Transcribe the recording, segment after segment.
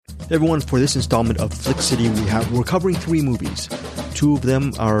Everyone, for this installment of Flick City, we're covering 3 movies. 2 of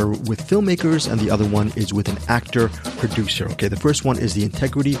them are with filmmakers, and the other one is with an actor-producer. Okay, the first one is The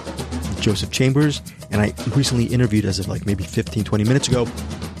Integrity of Joseph Chambers, and I recently interviewed, as of like maybe 15, 20 minutes ago,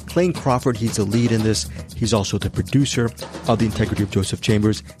 Clayne Crawford. He's the lead in this. He's also the producer of The Integrity of Joseph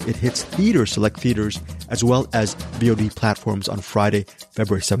Chambers. It hits theaters, select theaters, as well as VOD platforms on Friday,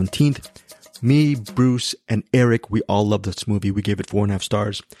 February 17th. Me, Bruce, and Eric, we all love this movie. We gave it 4.5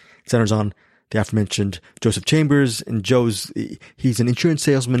 stars. It centers on the aforementioned Joseph Chambers, and he's an insurance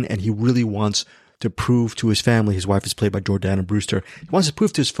salesman, and he really wants to prove to his family. His wife is played by Jordana Brewster. He wants to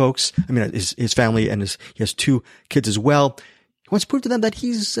prove to his folks, his family, and he has 2 kids as well. He wants to prove to them that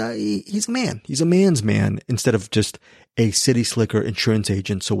he's a man. He's a man's man instead of just a city slicker insurance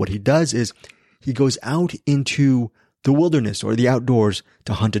agent. So what he does is he goes out into the wilderness or the outdoors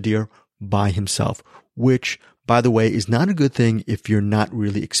to hunt a deer by himself, which, by the way, is not a good thing if you're not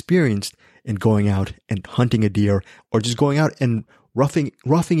really experienced in going out and hunting a deer, or just going out and roughing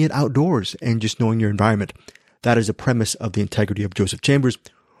it outdoors and just knowing your environment. That is the premise of The Integrity of Joseph Chambers.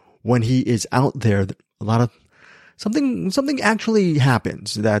 When he is out there, something actually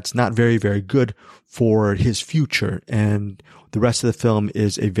happens that's not very, very good for his future. And the rest of the film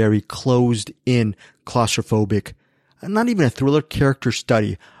is a very closed in, claustrophobic, not even a thriller, character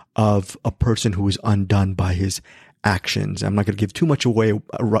study of a person who is undone by his actions. I'm not going to give too much away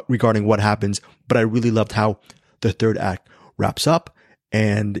regarding what happens, but I really loved how the third act wraps up.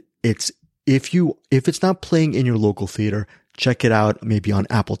 And if it's not playing in your local theater, check it out maybe on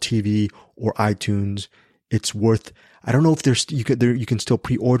Apple TV or iTunes. It's worth, I don't know if you can still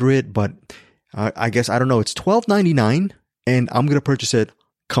pre-order it, but I guess, I don't know, it's $12.99, and I'm going to purchase it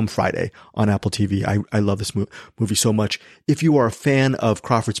come Friday on Apple TV. I love this movie so much. If you are a fan of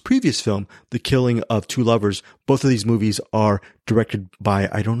Crawford's previous film, The Killing of Two Lovers, both of these movies are directed by,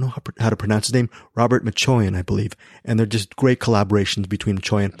 I don't know how to pronounce his name, Robert Machoyan, I believe. And they're just great collaborations between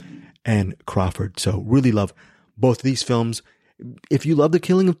Machoyan and Crawford. So really love both of these films. If you love The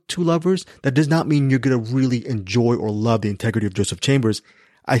Killing of Two Lovers, that does not mean you're going to really enjoy or love The Integrity of Joseph Chambers.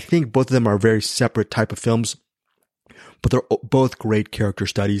 I think both of them are very separate type of films, but they're both great character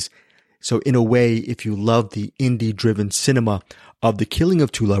studies. So in a way, if you love the indie-driven cinema of The Killing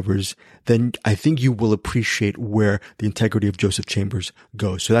of Two Lovers, then I think you will appreciate where The Integrity of Joseph Chambers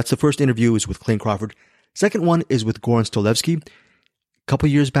goes. So that's the first interview, is with Clayne Crawford. Second one is with Goran Stolevski. A couple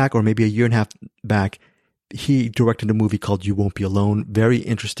years back, or maybe a year and a half back, he directed a movie called You Won't Be Alone. Very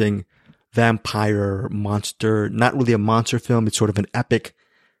interesting vampire monster, not really a monster film. It's sort of an epic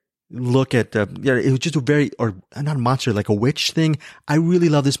look at, it was just not a monster, like a witch thing. I really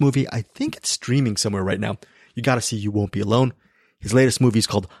love this movie. I think it's streaming somewhere right now. You got to see You Won't Be Alone. His latest movie is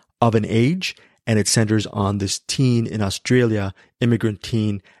called Of an Age, and it centers on this teen in Australia, immigrant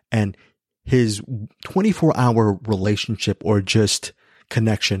teen, and his 24-hour relationship or just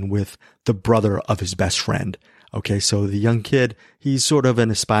connection with the brother of his best friend. Okay, so the young kid, he's sort of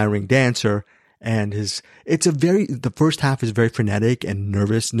an aspiring dancer, and the first half is very frenetic and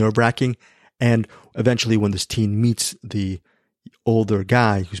nerve-wracking. And eventually when this teen meets the older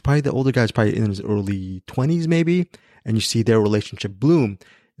guy, who's probably in his early 20s maybe, and you see their relationship bloom,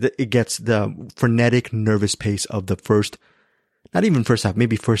 it gets the frenetic, nervous pace of the not even first half,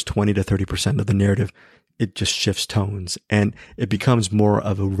 maybe first 20 to 30% of the narrative. It just shifts tones, and it becomes more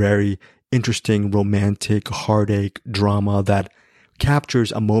of a very interesting, romantic, heartache drama that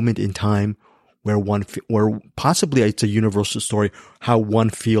captures a moment in time where possibly it's a universal story, how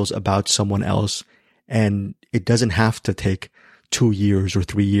one feels about someone else. And it doesn't have to take 2 years or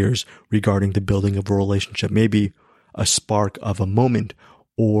 3 years regarding the building of a relationship. Maybe a spark of a moment,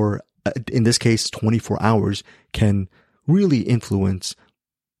 or in this case, 24 hours can really influence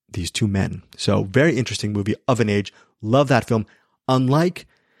these two men. So very interesting movie, Of an Age. Love that film. Unlike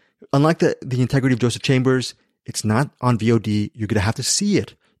the Integrity of Joseph Chambers, it's not on VOD. You're going to have to see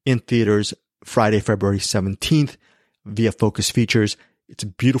it in theaters Friday, February 17th via Focus Features. It's a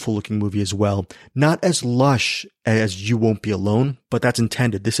beautiful looking movie as well. Not as lush as You Won't Be Alone, but that's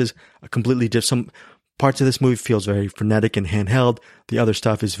intended. This is a completely different. Some parts of this movie feels very frenetic and handheld. The other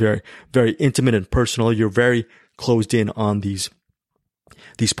stuff is very, very intimate and personal. You're very closed in on these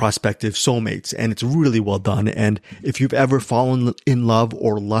prospective soulmates, and it's really well done. And if you've ever fallen in love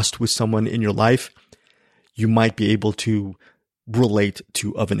or lust with someone in your life, you might be able to relate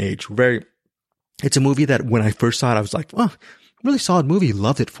to Of an Age. It's a movie that when I first saw it, I was like, oh, really solid movie.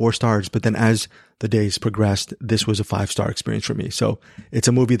 Loved it, 4 stars. But then as the days progressed, this was a 5-star experience for me. So it's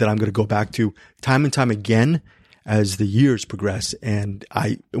a movie that I'm going to go back to time and time again. as the years progress. And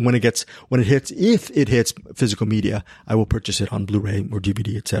when it hits, if it hits physical media, I will purchase it on Blu-ray or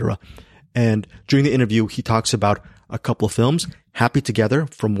DVD, etc. And during the interview, he talks about a couple of films, Happy Together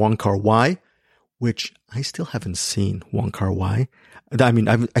from Wong Kar-wai, which I still haven't seen. Wong Kar-wai. I mean,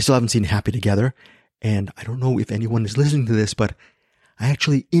 I still haven't seen Happy Together. And I don't know if anyone is listening to this, but I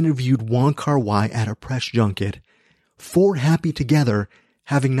actually interviewed Wong Kar-wai at a press junket for Happy Together,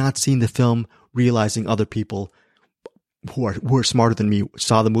 having not seen the film, realizing other people who are smarter than me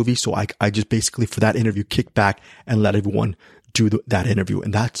saw the movie. So I just basically, for that interview, kicked back and let everyone do that interview.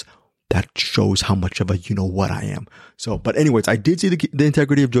 And that shows how much of a you-know-what I am. So, but anyways, I did see the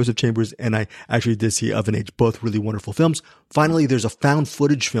Integrity of Joseph Chambers, and I actually did see Of an Age, both really wonderful films. Finally, there's a found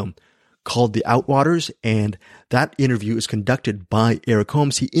footage film called The Outwaters, and that interview is conducted by Eric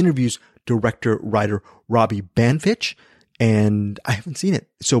Holmes. He interviews director-writer Robbie Banfitch, and I haven't seen it.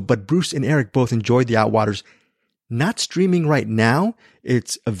 So, but Bruce and Eric both enjoyed The Outwaters. Not streaming right now.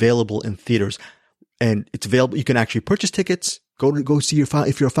 It's available in theaters, and it's available. You can actually purchase tickets. Go see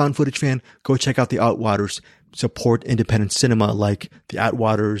if you're a found footage fan, go check out The Outwaters. Support independent cinema like The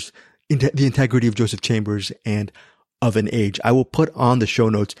Outwaters, The Integrity of Joseph Chambers, and Of an Age. I will put on the show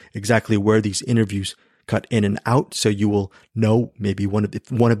notes exactly where these interviews cut in and out, so you will know maybe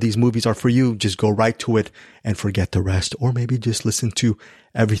if one of these movies are for you. Just go right to it and forget the rest, or maybe just listen to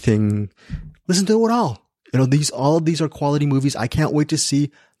everything. Listen to it all. All of these are quality movies. I can't wait to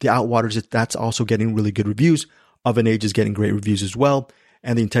see The Outwaters. That's also getting really good reviews. Of an Age is getting great reviews as well.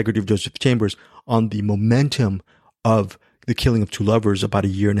 And The Integrity of Joseph Chambers, on the momentum of The Killing of Two Lovers about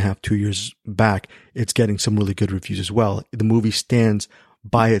 1.5 to 2 years back, it's getting some really good reviews as well. The movie stands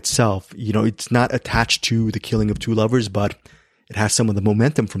by itself. It's not attached to The Killing of Two Lovers, but it has some of the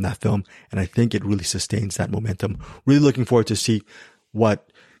momentum from that film. And I think it really sustains that momentum. Really looking forward to see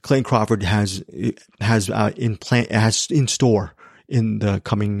what Clayne Crawford has in store in the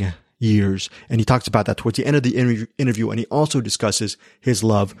coming years. And he talks about that towards the end of the interview. And he also discusses his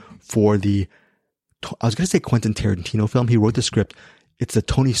love for I was going to say Quentin Tarantino film. He wrote the script. It's the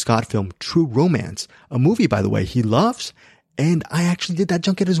Tony Scott film, True Romance, a movie, by the way, he loves. And I actually did that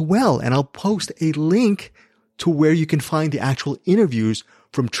junket as well. And I'll post a link to where you can find the actual interviews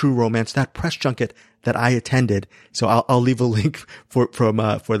from True Romance, that press junket that I attended. So I'll leave a link for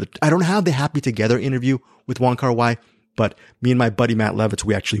I don't have the Happy Together interview with Wong Kar-wai, but me and my buddy Matt Levitz,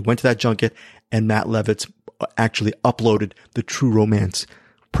 we actually went to that junket, and Matt Levitz actually uploaded the True Romance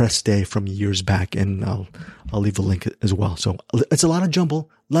press day from years back, and I'll leave a link as well. So it's a lot of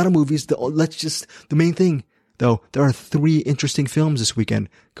jumble, a lot of movies. The main thing though, there are 3 interesting films this weekend.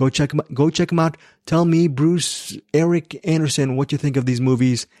 Go check them out. Tell me, Bruce, Eric Anderson, what you think of these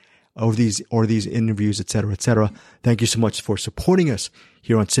movies, or these interviews, etc., etc. Thank you so much for supporting us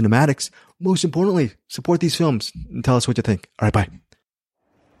here on Cinematics. Most importantly, support these films and tell us what you think. All right, bye.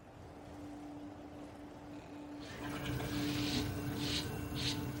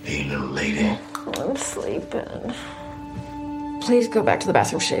 Hey, little lady. I'm sleeping. Please go back to the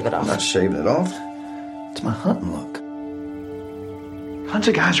bathroom, shave it off. I'm not shaving it off. It's my hunting look. Tons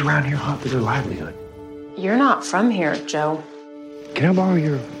of guys around here hunt for their livelihood. You're not from here, Joe. Can I borrow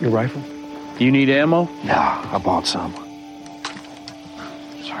your rifle? You need ammo? Nah, I bought some.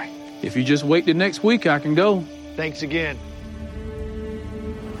 Sorry. If you just wait till next week, I can go. Thanks again.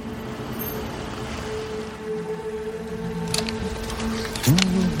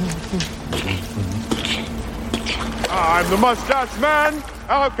 I'm the mustache man.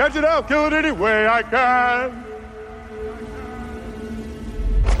 I'll catch it, I'll kill it any way I can.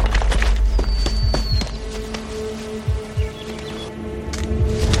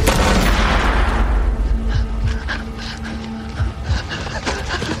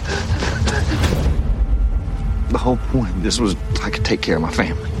 The whole point of this was I could take care of my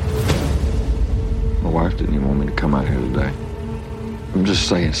family. My wife didn't even want me to come out here today. I'm just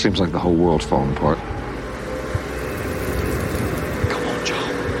saying, it seems like the whole world's falling apart. Come on, Joe.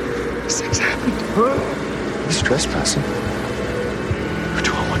 This thing's happened. He's trespassing. You're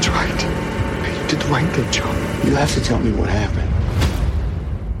doing what's right. You did the right thing, Joe. You have to tell me what happened.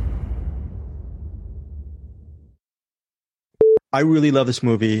 I really love this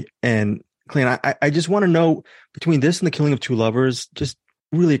movie, and Clayne, I just want to know, between this and The Killing of Two Lovers, just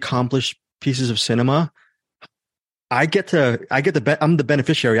really accomplished pieces of cinema. I'm the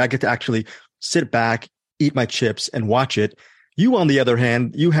beneficiary. I get to actually sit back, eat my chips, and watch it. You, on the other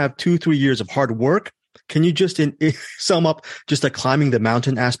hand, you have 2-3 years of hard work. Can you just sum up just the climbing the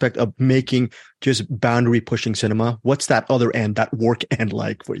mountain aspect of making just boundary pushing cinema? What's that other end, that work end,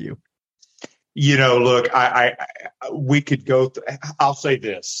 like for you? Look, we could go. I'll say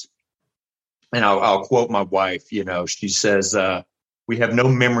this. and I'll quote my wife, you know, she says, we have no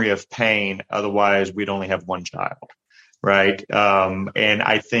memory of pain. Otherwise we'd only have one child. Right. And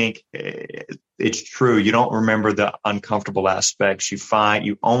I think it's true. You don't remember the uncomfortable aspects.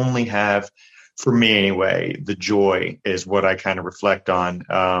 You only have, for me anyway, the joy is what I kind of reflect on.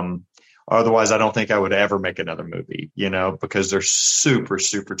 Otherwise, I don't think I would ever make another movie, you know, because they're super,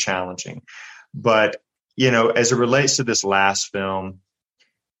 super challenging. But, you know, as it relates to this last film,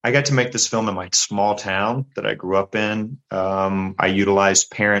 I got to make this film in my small town that I grew up in. I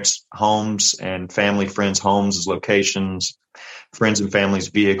utilized parents' homes and family friends' homes as locations, friends and families'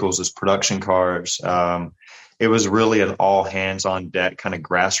 vehicles as production cars. It was really an all hands on deck kind of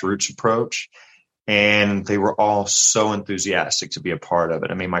grassroots approach. And they were all so enthusiastic to be a part of it.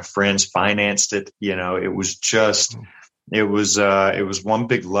 I mean, my friends financed it. You know, it was one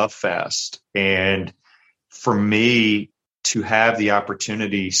big love fest. And for me, to have the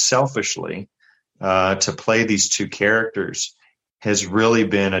opportunity selfishly to play these two characters has really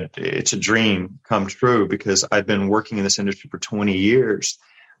been it's a dream come true, because I've been working in this industry for 20 years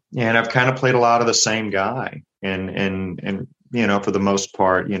and I've kind of played a lot of the same guy and you know, for the most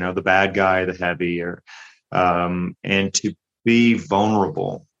part, you know, the bad guy, the heavy, and to be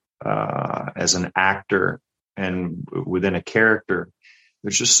vulnerable as an actor and within a character,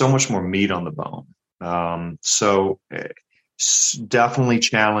 there's just so much more meat on the bone. So definitely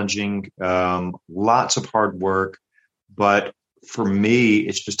challenging, lots of hard work, but for me,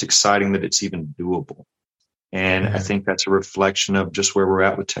 it's just exciting that it's even doable. And I think that's a reflection of just where we're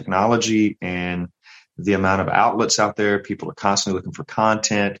at with technology and the amount of outlets out there. People are constantly looking for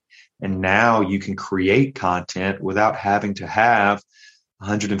content. And now you can create content without having to have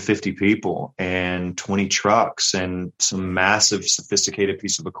 150 people and 20 trucks and some massive sophisticated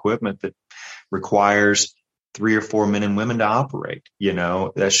piece of equipment that requires 3 or 4 men and women to operate. You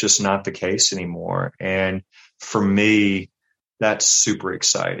know, that's just not the case anymore. And for me, that's super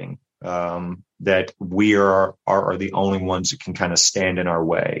exciting. That we are the only ones that can kind of stand in our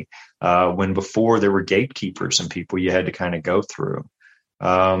way. When before there were gatekeepers and people you had to kind of go through.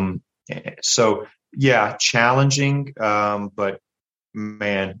 So yeah, challenging. But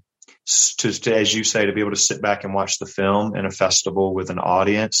man, to, as you say, to be able to sit back and watch the film in a festival with an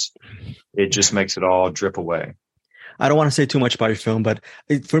audience, it just makes it all drip away. I don't want to say too much about your film, but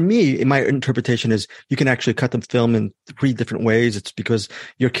for me, my interpretation is you can actually cut the film in 3 different ways. It's because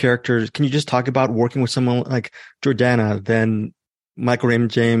your characters, can you just talk about working with someone like Jordana, then Michael Raymond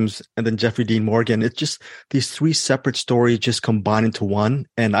James, and then Jeffrey Dean Morgan? It's just these 3 separate stories just combined into one.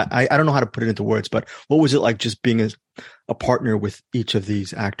 And I don't know how to put it into words, but what was it like just being a partner with each of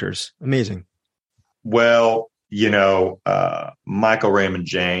these actors? Amazing. Well, you know, Michael Raymond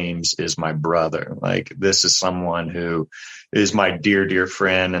James is my brother. Like, this is someone who is my dear, dear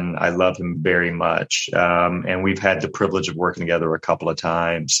friend, and I love him very much. And we've had the privilege of working together a couple of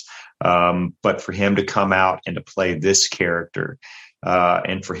times. But for him to come out and to play this character,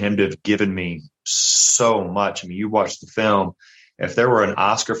 and for him to have given me so much. I mean, you watch the film. If there were an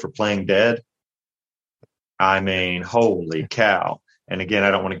Oscar for playing dead, I mean, holy cow. And again,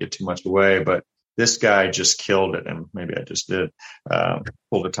 I don't want to get too much away, but this guy just killed it, and maybe I just did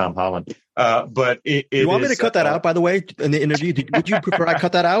pulled a Tom Holland. But you want me to cut that out, by the way, in the interview? Would you prefer I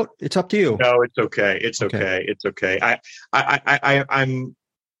cut that out? It's up to you. No, it's okay. It's okay. It's okay. I'm,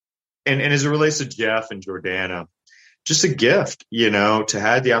 and as it relates to Jeff and Jordana, just a gift, you know, to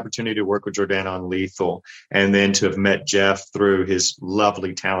have the opportunity to work with Jordana on Lethal, and then to have met Jeff through his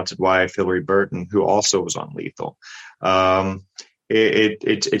lovely, talented wife, Hillary Burton, who also was on Lethal.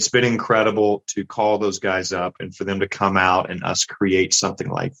 It's been incredible to call those guys up and for them to come out and us create something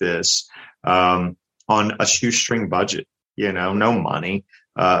like this on a shoestring budget, you know, no money,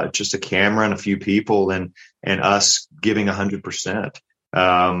 just a camera and a few people and us giving 100%.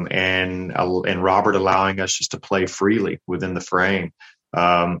 And Robert allowing us just to play freely within the frame,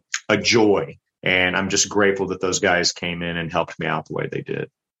 a joy. And I'm just grateful that those guys came in and helped me out the way they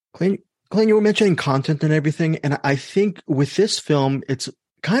did. Clayne, you were mentioning content and everything, and I think with this film, it's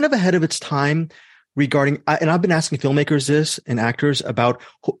kind of ahead of its time regarding, and I've been asking filmmakers this and actors about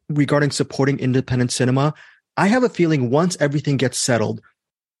regarding supporting independent cinema. I have a feeling once everything gets settled,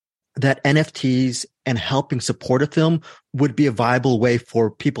 that NFTs and helping support a film would be a viable way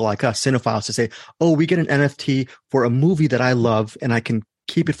for people like us, cinephiles, to say, oh, we get an NFT for a movie that I love and I can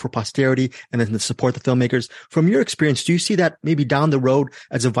keep it for posterity and then to support the filmmakers. From your experience, do you see that maybe down the road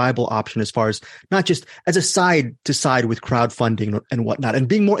as a viable option, as far as not just as a side to side with crowdfunding and whatnot, and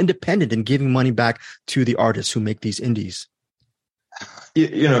being more independent and giving money back to the artists who make these indies?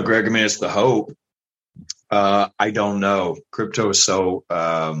 You know, Greg, I mean, it's the hope. I don't know. Crypto is so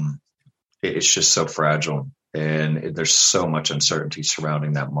it's just so fragile, and there's so much uncertainty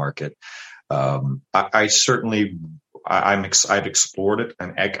surrounding that market. I certainly, I've explored it.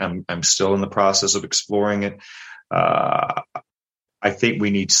 I'm still in the process of exploring it. I think we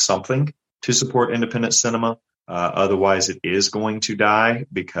need something to support independent cinema. Otherwise it is going to die,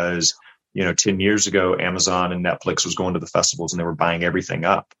 because, 10 years ago, Amazon and Netflix was going to the festivals and they were buying everything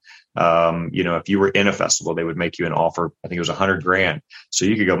up. If you were in a festival, they would make you an offer. I think it was $100,000. So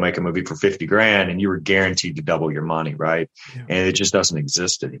you could go make a movie for $50,000 and you were guaranteed to double your money. Right. Yeah. And it just doesn't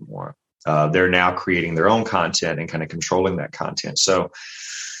exist anymore. They're now creating their own content and kind of controlling that content. So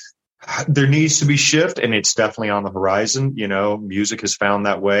there needs to be shift, and it's definitely on the horizon. Music has found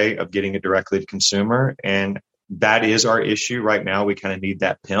that way of getting it directly to consumer. And that is our issue right now. We kind of need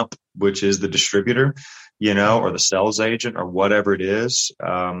that pimp, which is the distributor, or the sales agent or whatever it is.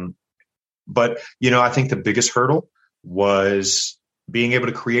 But I think the biggest hurdle was being able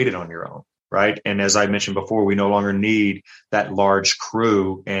to create it on your own. Right. And as I mentioned before, we no longer need that large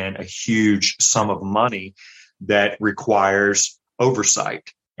crew and a huge sum of money that requires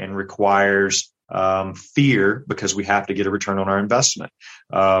oversight and requires fear, because we have to get a return on our investment.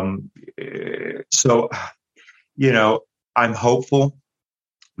 So, I'm hopeful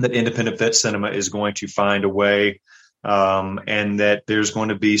that independent fit cinema is going to find a way, and that there's going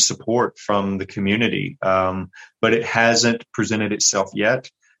to be support from the community. But it hasn't presented itself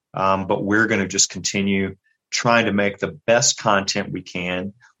yet. But we're going to just continue trying to make the best content we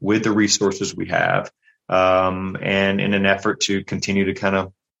can with the resources we have, and in an effort to continue to kind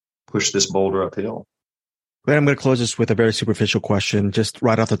of push this boulder uphill. Clayne, I'm going to close this with a very superficial question, just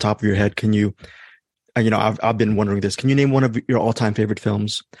right off the top of your head. Can you, I've been wondering this. Can you name one of your all-time favorite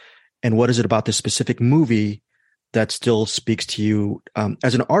films? And what is it about this specific movie that still speaks to you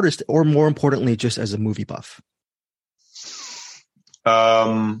as an artist, or more importantly, just as a movie buff?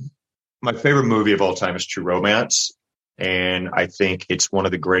 My favorite movie of all time is True Romance. And I think it's one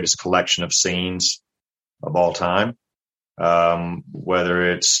of the greatest collection of scenes of all time.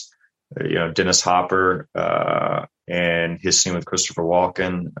 Whether it's, Dennis Hopper, and his scene with Christopher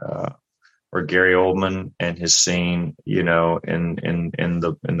Walken, or Gary Oldman and his scene, in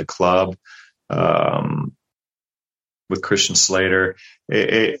the club, with Christian Slater.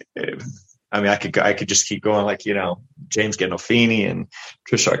 I could just keep going, like, James Gandolfini and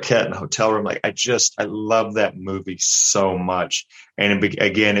Trish Arquette in the hotel room. Like, I love that movie so much. And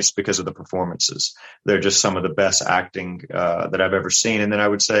again, it's because of the performances. They're just some of the best acting that I've ever seen. And then I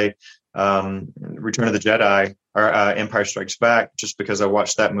would say Return of the Jedi, or Empire Strikes Back, just because I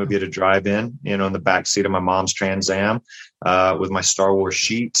watched that movie at a drive-in, in the back seat of my mom's Trans Am, with my Star Wars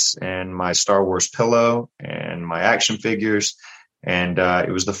sheets and my Star Wars pillow and my action figures. And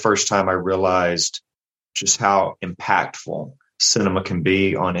it was the first time I realized just how impactful cinema can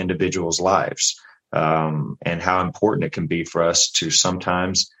be on individuals' lives, and how important it can be for us to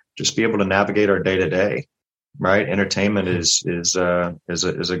sometimes just be able to navigate our day to day. Right, entertainment is a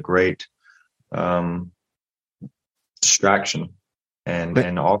great distraction,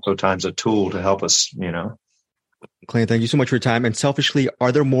 and also times a tool to help us. Clayne, thank you so much for your time. And selfishly,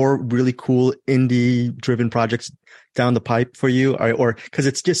 are there more really cool indie-driven projects down the pipe for you, or because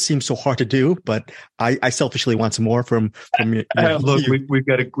it just seems so hard to do? But I selfishly want some more from you. Look, we've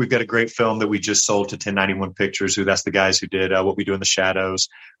got a great film that we just sold to 1091 Pictures. That's the guys who did What We Do in the Shadows.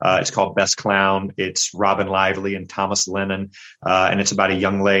 It's called Best Clown. It's Robin Lively and Thomas Lennon, and it's about a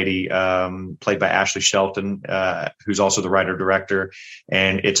young lady played by Ashley Shelton, who's also the writer director.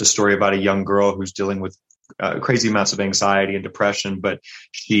 And it's a story about a young girl who's dealing with crazy amounts of anxiety and depression, but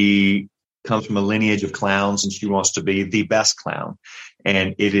she comes from a lineage of clowns and she wants to be the best clown.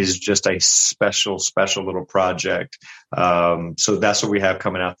 And it is just a special, special little project. So that's what we have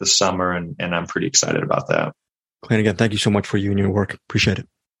coming out this summer. And I'm pretty excited about that. Clayne, again, thank you so much for you and your work. Appreciate it.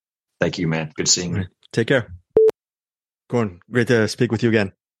 Thank you, man. Good seeing you. Take care. Goran, great to speak with you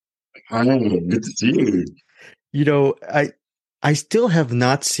again. Hi, good to see you. I still have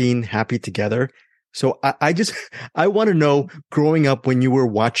not seen Happy Together. So I want to know, growing up, when you were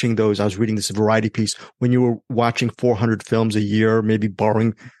watching those, I was reading this Variety piece, when you were watching 400 films a year, maybe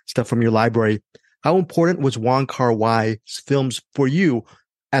borrowing stuff from your library, how important was Wong Kar-wai's films for you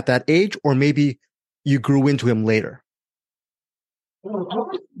at that age, or maybe you grew into him later? Well,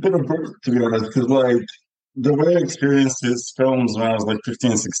 a bit of both, to be honest, because the way I experienced his films when I was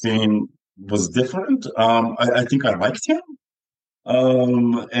 15, 16 was different. I think I liked him.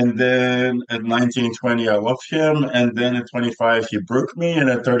 And then at 19, 20, I loved him. And then at 25, he broke me. And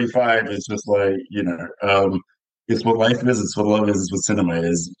at 35, it's just it's what life is, it's what love is, it's what cinema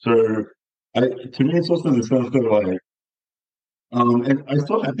is. So to me, it's also the sense of And I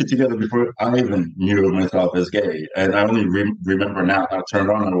saw Happy Together before I even knew of myself as gay, and I only remember now how turned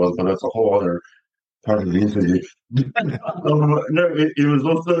on I was, but that's a whole other part of the interview. No, it was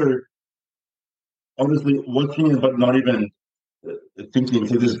also honestly watching it, but not even thinking.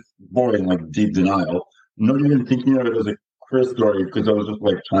 So this boring, like deep denial, not even thinking of it as a queer story because I was just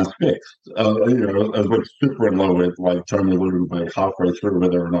like transfixed. I was like super in love with like Charlie Williams like halfway through,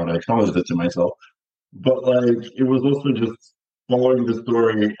 whether or not I acknowledged it to myself. But like it was also just following the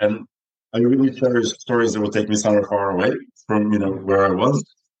story, and I really cherish stories that would take me somewhere far away from where I was.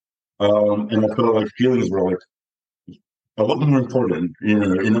 And I felt like feelings were like a lot more important, in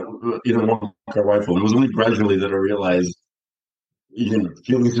a One Car Rifle. It was only gradually that I realized,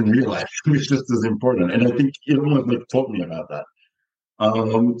 feelings in real life was just as important. And I think it almost like taught me about that.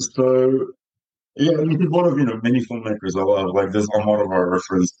 So yeah, I mean, it's one of many filmmakers I love. Like there's Almodovar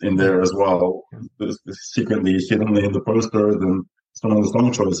reference in there as well, secretly, hiddenly in the posters and some of the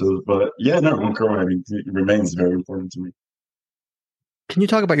song choices. But yeah, no, One Car Rifle, I mean, it remains very important to me. Can you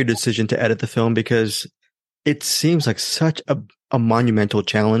talk about your decision to edit the film? Because it seems like such a monumental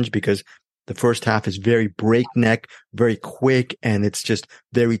challenge, because the first half is very breakneck, very quick, and it's just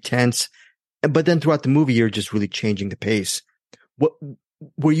very tense. But then throughout the movie, you're just really changing the pace. What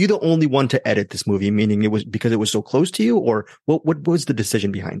were you the only one to edit this movie? Meaning it was because it was so close to you, or what was the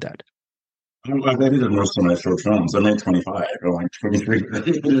decision behind that? I've edited most of my short films. I made 25 or like 23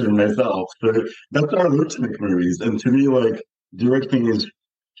 edited myself. So that's how I look to make movies. And to me, like directing is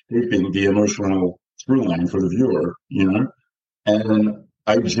shaping the emotional through line for the viewer, And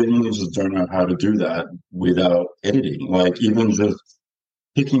I genuinely just don't know how to do that without editing. Like even just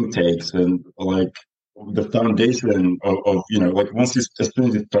picking takes and like the foundation of like once as soon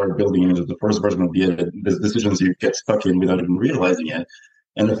as you start building into the first version of the edit, there's decisions you get stuck in without even realizing it.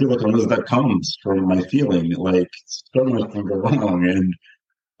 And I feel like unless that comes from my feeling, like so much can go wrong.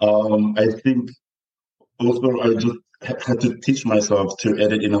 And I think also I just had to teach myself to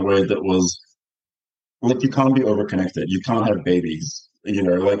edit in a way that was like you can't be overconnected. You can't have babies.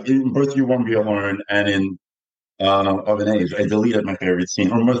 Like in Birth You Won't Be Alone and in Of an Age, I deleted my favorite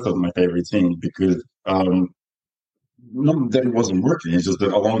scene, or most of my favorite scene, because not that it wasn't working. It's just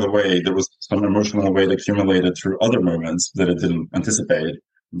that along the way there was some emotional weight accumulated through other moments that I didn't anticipate.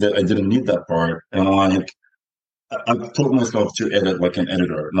 That I didn't need that part, and like I've taught myself to edit like an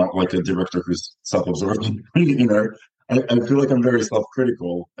editor, not like a director who's self-absorbed. I feel like I'm very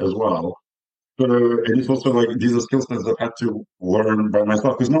self-critical as well. So, and it's also like these are skill sets I've had to learn by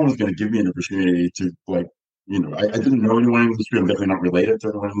myself because no one's going to give me an opportunity to like, I didn't know anyone in the industry. I'm definitely not related to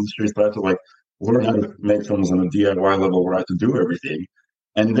anyone in the industry. So I had to like learn how to make films on a DIY level where I had to do everything.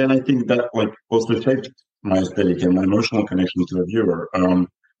 And then I think that like also shaped my aesthetic and my emotional connection to the viewer.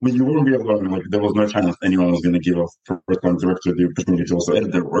 When You Won't Be Alone, like there was no chance anyone was going to give a first-time director the opportunity to also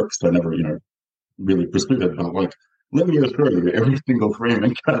edit their work. So I never, really pursued it. But like, let me assure you, every single frame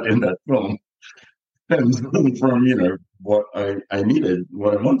and cut in that film stems from, what I needed,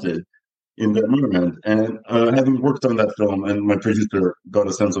 what I wanted in that moment. And having worked on that film, and my producer got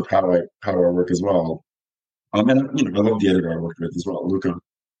a sense of how I work as well. And I love the editor I worked with as well, Luca,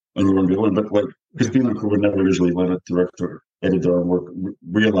 and You Won't Be Alone. But like Christina, who would never usually let a director edit their work,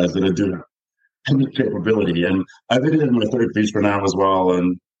 realize that I do have the capability. And I've edited my third feature now as well.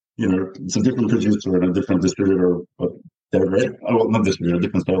 And it's a different producer and a different distributor, but they're great. Oh, well, not distributor,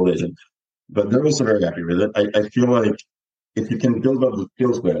 different style agent. But they're also very happy with it. I feel like if you can build up the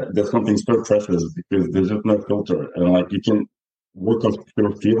skills there's something so precious because there's just no filter. And like you can work on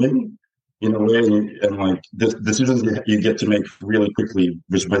your feeling in a way, and like the decisions you get to make really quickly,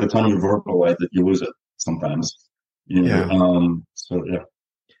 which by the time you verbalize it, you lose it sometimes. Yeah. So yeah.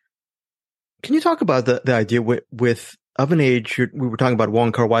 Can you talk about the idea with Of an Age? We were talking about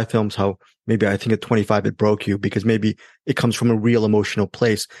Wong Kar-wai films, how maybe I think at 25 it broke you because maybe it comes from a real emotional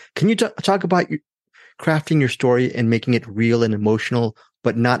place. Can you talk about crafting your story and making it real and emotional,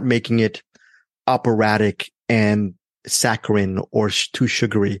 but not making it operatic and saccharine or too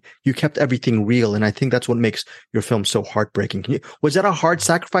sugary? You kept everything real, and I think that's what makes your film so heartbreaking. Was that a hard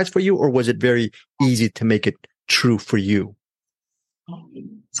sacrifice for you, or was it very easy to make it true for you?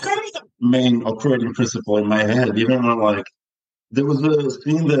 It's kind of the main operating principle in my head. Even when like there was a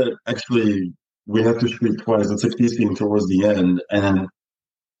scene that actually we had to shoot twice. It's a key scene towards the end, and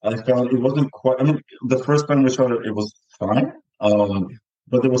I found it wasn't quite. I mean, the first time we shot it, it was fine,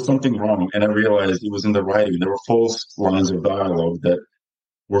 but there was something wrong, and I realized it was in the writing. There were false lines of dialogue that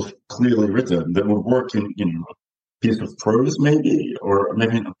were clearly written that would work in a piece of prose, maybe, or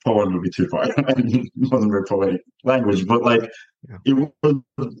maybe a poem would be too far. It wasn't very poetic language, but like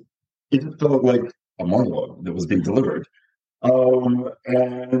it felt like a monologue that was being delivered.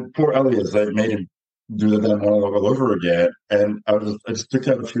 And poor Elias, I made him do the damn monologue all over again, and I just took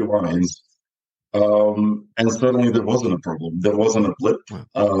out a few lines, and suddenly there wasn't a problem. There wasn't a blip.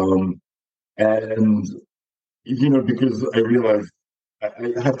 And because I realized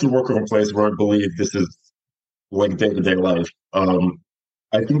I have to work on a place where I believe this is like day-to-day life.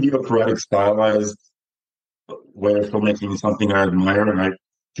 I think the operatic stylized way of filmmaking is something I admire, and I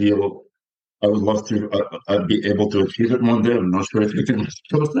feel I would love to I'd be able to achieve it one day. I'm not sure if you can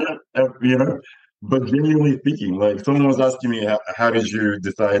show that, But genuinely speaking, like someone was asking me, how did you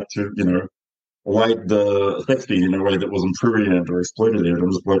decide to, light the sex scene in a way that wasn't prurient or exploitative?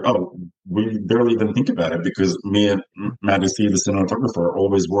 I'm just like, oh, we barely even think about it because me and Maddie C, the cinematographer,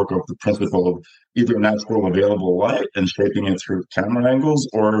 always work off the principle of either natural available light and shaping it through camera angles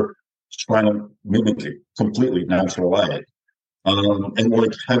or trying to mimic it completely natural light. And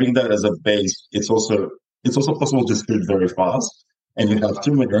like having that as a base, it's also possible to shoot very fast, and you have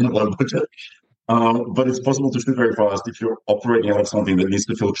to when you're in a low budget. But it's possible to shoot very fast if you're operating out of something that needs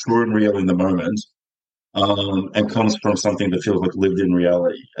to feel true and real in the moment, and comes from something that feels like lived in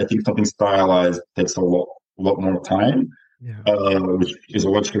reality. I think something stylized takes a lot more time, which is a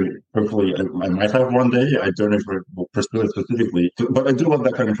luxury. Hopefully, I might have one day. I don't know if I will pursue it specifically, but I do love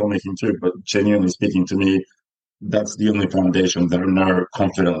that kind of filmmaking too. But genuinely speaking, to me, that's the only foundation that I know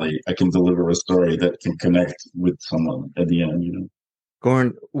confidently I can deliver a story that can connect with someone at the end.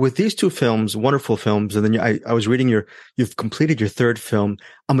 Goran, with these two films, wonderful films, and then I was reading you've completed your third film.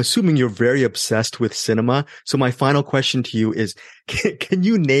 I'm assuming you're very obsessed with cinema. So my final question to you is, can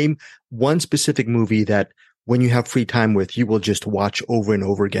you name one specific movie that when you have free time with, you will just watch over and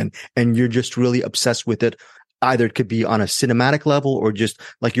over again, and you're just really obsessed with it? Either it could be on a cinematic level or just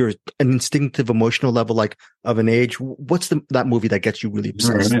like you're an instinctive emotional level, like of an age. What's that movie that gets you really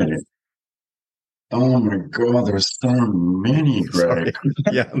obsessed? Oh my God, there's so many, Greg.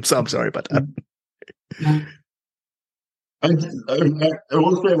 Yeah, I'm sorry about that. I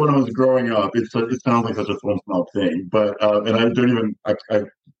will say when I was growing up, it sounds like such a film snob thing, but and I don't even I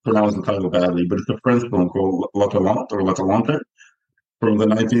pronounce the title badly, but it's a French film called La Talente from the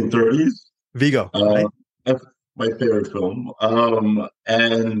 1930s. Vigo. Right? That's my favorite film.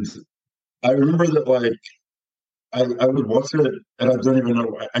 And I remember that like I would watch it, and I don't even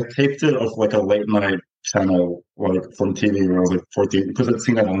know. I taped it off like a late night channel, like from TV when I was like 14, because I'd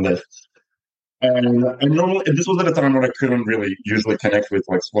seen it on lists. And this was at a time when I couldn't really usually connect with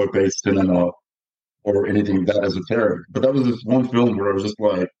like slow paced cinema or anything that esoteric. But that was this one film where I was just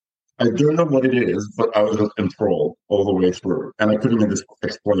like, I don't know what it is, but I was just enthralled all the way through, and I couldn't even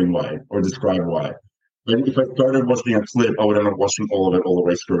explain why or describe why. And if I started watching a clip, I would end up watching all of it all the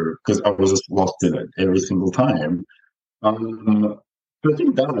way through because I was just lost in it every single time. So I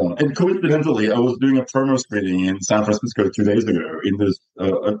think that one. And coincidentally, I was doing a promo screening in San Francisco 2 days ago in this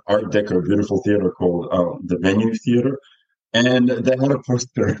Art Deco beautiful theater called the Venue Theater. And they had a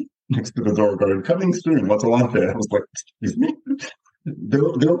poster next to the door going, "Coming soon, La Talente." I was like, excuse me? They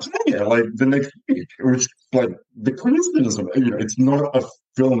were playing it like the next week, which like the coincidence of it's not a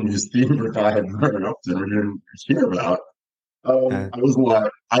film you see retired very often or you hear about. I was like,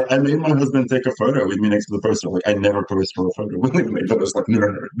 I made my husband take a photo with me next to the poster. Like I never posed for a photo willingly, but I was like, no,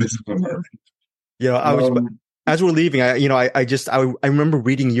 this is amazing. I was as we're leaving. I remember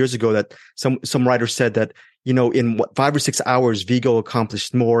reading years ago that some writer said that in 5 or 6 hours, Vigo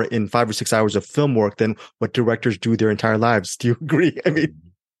accomplished more in 5 or 6 hours of film work than what directors do their entire lives. Do you agree? I mean,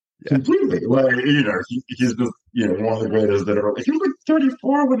 completely. Like he's just one of the greatest that ever. He was like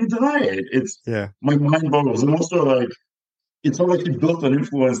 34 when he died. It's my mind boggles, and also like it's not like he built on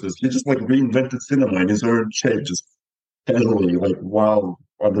influences. He just like reinvented cinema in his own shape, just casually, like while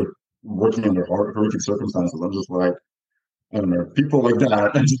working under horrific circumstances. I'm just like, I don't know, people like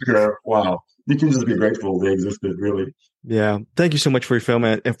that. I just go, wow. You can just be grateful they existed, really. Yeah. Thank you so much for your film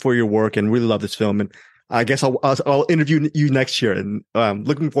and for your work, and really love this film. And I guess I'll interview you next year, and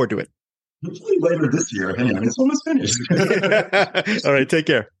looking forward to it. Hopefully later this year. Hang on, it's almost finished. All right, take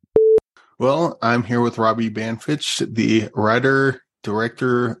care. Well, I'm here with Robbie Banfitch, the writer,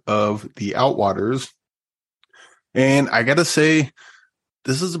 director of the Outwaters. And I got to say,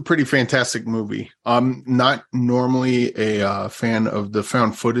 this is a pretty fantastic movie. I'm not normally a fan of the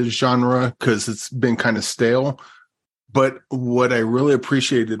found footage genre because it's been kind of stale. But what I really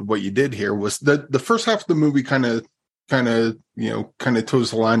appreciated what you did here was the first half of the movie kind of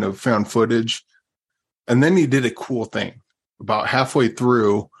toes the line of found footage. And then you did a cool thing. About halfway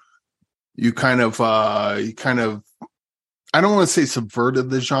through, you kind of, I don't want to say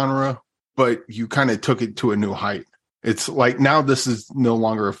subverted the genre, but you kind of took it to a new height. It's like now this is no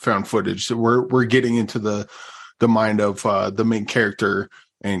longer found footage. So we're getting into the the mind of the main character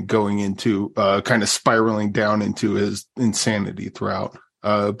and going into kind of spiraling down into his insanity throughout.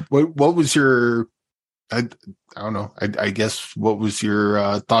 What was your, I don't know, I guess, what was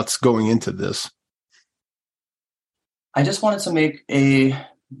your thoughts going into this? I just wanted to make a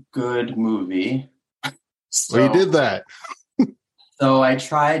good movie. Well, you did that. So I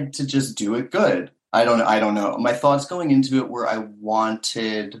tried to just do it good. I don't know. My thoughts going into it were I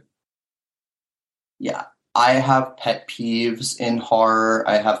have pet peeves in horror.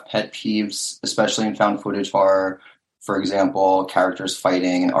 I have pet peeves, especially in found footage horror. For example, characters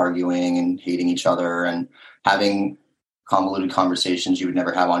fighting and arguing and hating each other and having convoluted conversations you would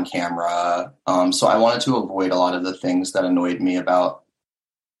never have on camera. So I wanted to avoid a lot of the things that annoyed me about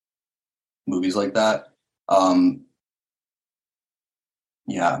movies like that.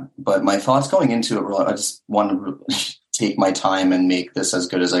 But my thoughts going into it were I just wanted to take my time and make this as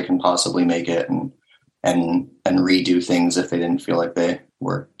good as I can possibly make it, and redo things if they didn't feel like they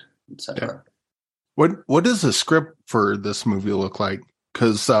worked, etc. What does the script for this movie look like?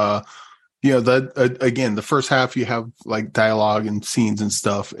 Because that again, the first half you have like dialogue and scenes and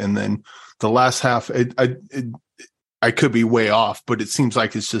stuff, and then the last half, I could be way off, but it seems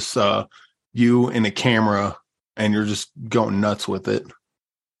like it's just you and a camera, and you're just going nuts with it.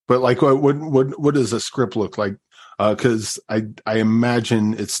 But like, what does a script look like? Because I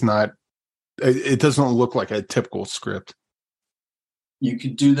imagine it's not. It doesn't look like a typical script. You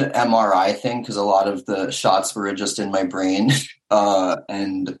could do the MRI thing because a lot of the shots were just in my brain.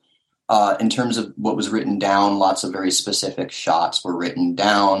 And in terms of what was written down, lots of very specific shots were written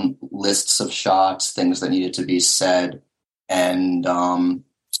down, lists of shots, things that needed to be said, and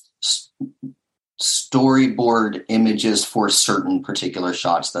storyboard images for certain particular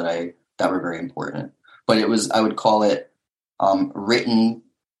shots that were very important. But I would call it written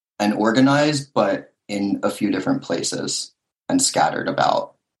and organized, but in a few different places and scattered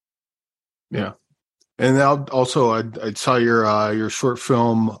about. Yeah. And also I saw your short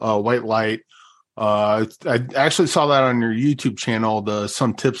film, White Light. I actually saw that on your YouTube channel, the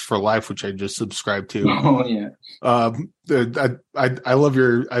Some Tips for Life, which I just subscribed to. Oh yeah. I love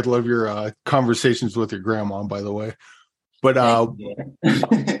your conversations with your grandma, by the way. But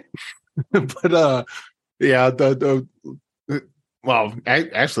well,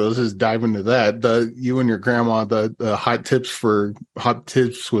 actually, let's just dive into that. You and your grandma, the hot tips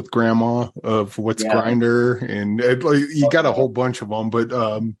with grandma of what's Grinder, and you got a whole bunch of them. But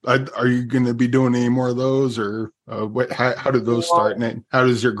are you going to be doing any more of those, or how did those start? And how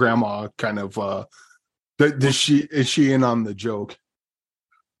does your grandma kind of? Is she in on the joke?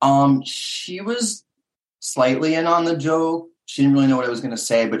 She was slightly in on the joke. She didn't really know what I was going to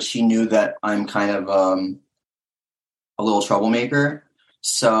say, but she knew that I'm kind of a little troublemaker.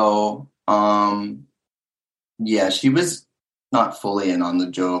 So, she was not fully in on the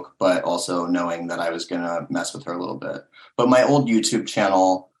joke, but also knowing that I was going to mess with her a little bit. But my old YouTube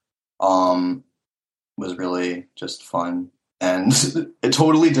channel was really just fun and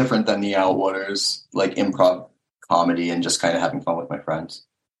totally different than the Outwaters, like improv comedy and just kind of having fun with my friends.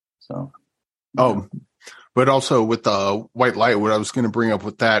 So, but also with the White Light, what I was going to bring up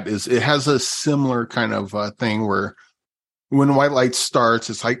with that is it has a similar kind of thing where when White Light starts,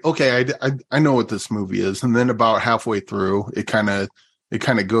 it's like, okay, I know what this movie is, and then about halfway through, it kind of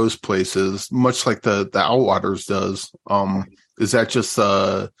goes places, much like the Outwaters does. Is that just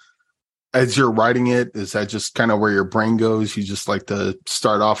as you're writing it? Is that just kind of where your brain goes? You just like to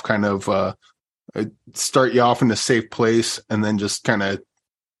start off kind of start you off in a safe place, and then just kind of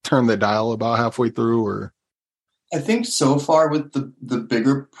turn the dial about halfway through, or? I think so far with the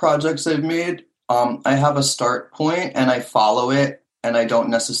bigger projects I've made, I have a start point and I follow it, and I don't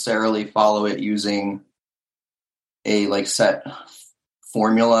necessarily follow it using a set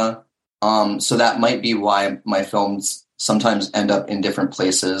formula. So that might be why my films sometimes end up in different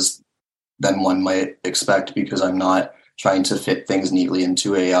places than one might expect, because I'm not trying to fit things neatly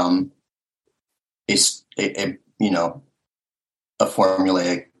into a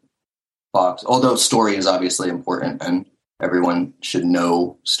formulaic box. Although story is obviously important, and everyone should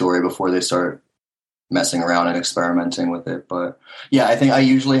know story before they start messing around and experimenting with it. But yeah, I think I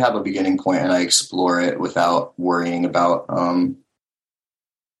usually have a beginning point and I explore it without worrying about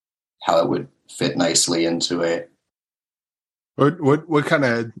how it would fit nicely into it. What kind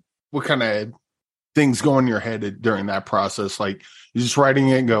of things go in your head during that process? Like, you're just writing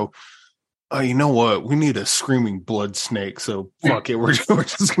it and go, oh, you know what? We need a screaming blood snake, so fuck it. We're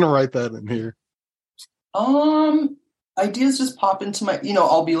just gonna write that in here. Ideas just pop into my,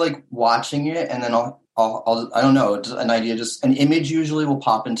 I'll be like watching it, and then I don't know, just an idea, just an image usually will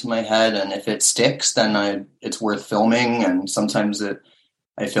pop into my head, and if it sticks, then it's worth filming. And sometimes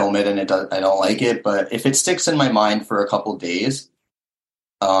I film it and I don't like it, but if it sticks in my mind for a couple days,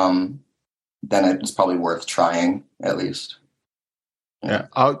 then it's probably worth trying at least. Yeah.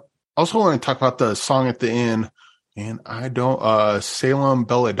 I also want to talk about the song at the end, and I don't Salem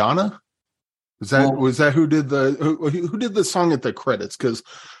Belladonna. Was that who did the song at the credits? Because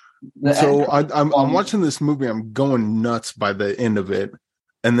I'm watching this movie, I'm going nuts by the end of it,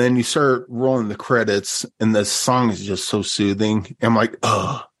 and then you start rolling the credits, and the song is just so soothing. I'm like,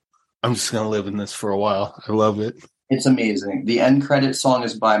 oh, I'm just gonna live in this for a while. I love it. It's amazing. The end credit song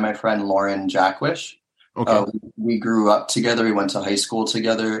is by my friend Lauren Jackwish. Okay. We grew up together. We went to high school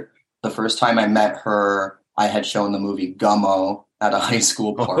together. The first time I met her, I had shown the movie Gummo at a high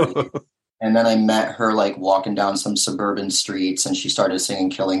school party. And then I met her like walking down some suburban streets, and she started singing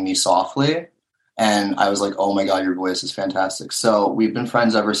Killing Me Softly. And I was like, oh my God, your voice is fantastic. So we've been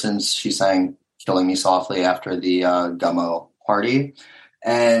friends ever since she sang Killing Me Softly after the Gummo party.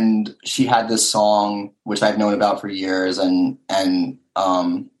 And she had this song, which I've known about for years. And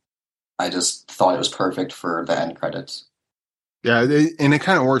I just thought it was perfect for the end credits. Yeah. And it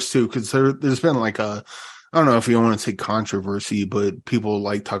kind of works too, because there's been like I don't know if you want to say controversy, but people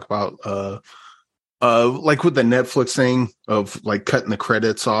like talk about like with the Netflix thing of like cutting the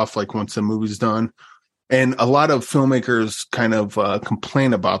credits off like once the movie's done. And a lot of filmmakers kind of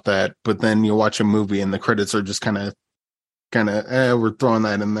complain about that, but then you watch a movie and the credits are just kind of we're throwing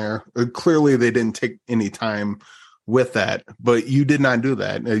that in there. Clearly they didn't take any time with that, but you did not do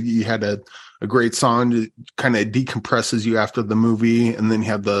that. You had a great song that kind of decompresses you after the movie, and then you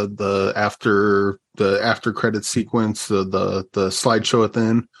have the after credit sequence, the slideshow at the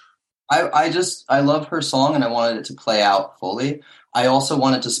end. I love her song, and I wanted it to play out fully. I also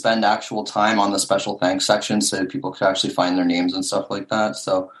wanted to spend actual time on the special thanks section so that people could actually find their names and stuff like that.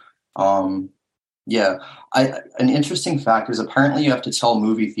 So, yeah. An interesting fact is apparently you have to tell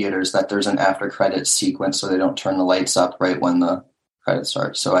movie theaters that there's an after credits sequence so they don't turn the lights up right when the credits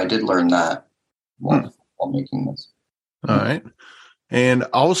start. So I did learn that while making this. All right. And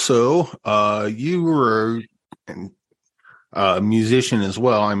also, you were a musician as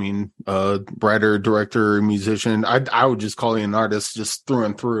well. I mean, writer, director, musician. I would just call you an artist just through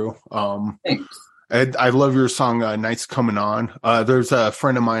and through. Thanks. I love your song, Nights Coming On. There's a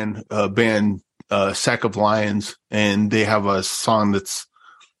friend of mine, band, Sack of Lions, and they have a song that's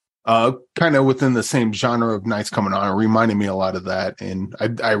kind of within the same genre of Nights Coming On. It reminded me a lot of that, and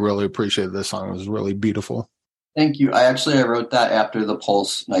I really appreciated this song. It was really beautiful. Thank you. I wrote that after the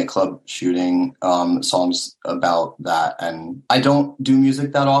Pulse nightclub shooting, songs about that. And I don't do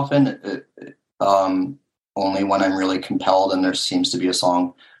music that often, only when I'm really compelled and there seems to be a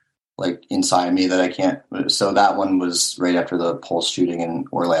song like inside me that I can't. So that one was right after the Pulse shooting in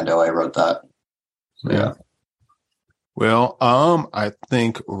Orlando. I wrote that. So, yeah. Well, I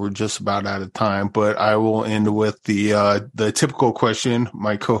think we're just about out of time, but I will end with the typical question.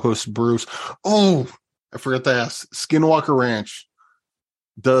 My co-host Bruce. Oh, I forgot to ask. Skinwalker Ranch.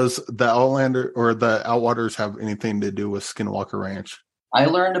 Does the Outlander or the Outwaters have anything to do with Skinwalker Ranch? I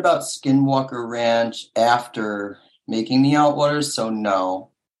learned about Skinwalker Ranch after making the Outwaters, so no.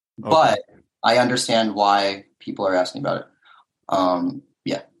 Okay. But I understand why people are asking about it.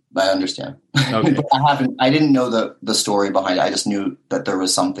 Yeah, I understand. Okay. But I didn't know the story behind it. I just knew that there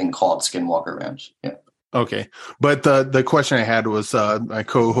was something called Skinwalker Ranch. Yeah. Okay. But the question I had was my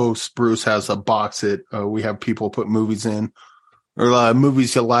co-host Bruce has a box that we have people put movies in, or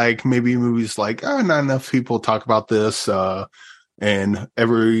movies you like, maybe movies like, not enough people talk about this. And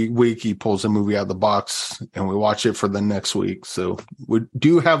every week he pulls a movie out of the box and we watch it for the next week. So do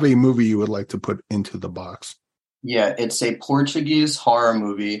you have a movie you would like to put into the box? Yeah, it's a Portuguese horror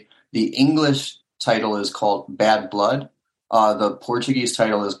movie. The English title is called Bad Blood. The Portuguese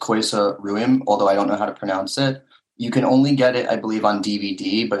title is Coisa Ruim, although I don't know how to pronounce it. You can only get it, I believe, on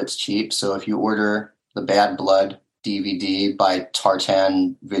DVD, but it's cheap. So if you order the Bad Blood DVD by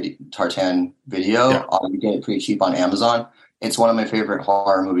Tartan Video, yeah. You get it pretty cheap on Amazon. It's one of my favorite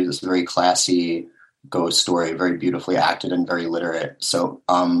horror movies. It's a very classy ghost story, very beautifully acted and very literate. So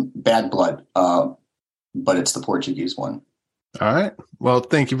Bad Blood, but it's the Portuguese one. All right. Well,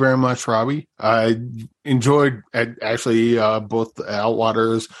 thank you very much, Robbie. I enjoyed actually both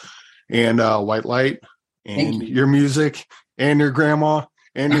Outwaters and White Light and your music and your grandma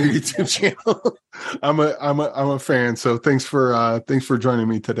and your YouTube channel. I'm a fan. So thanks for joining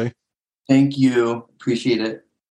me today. Thank you. Appreciate it.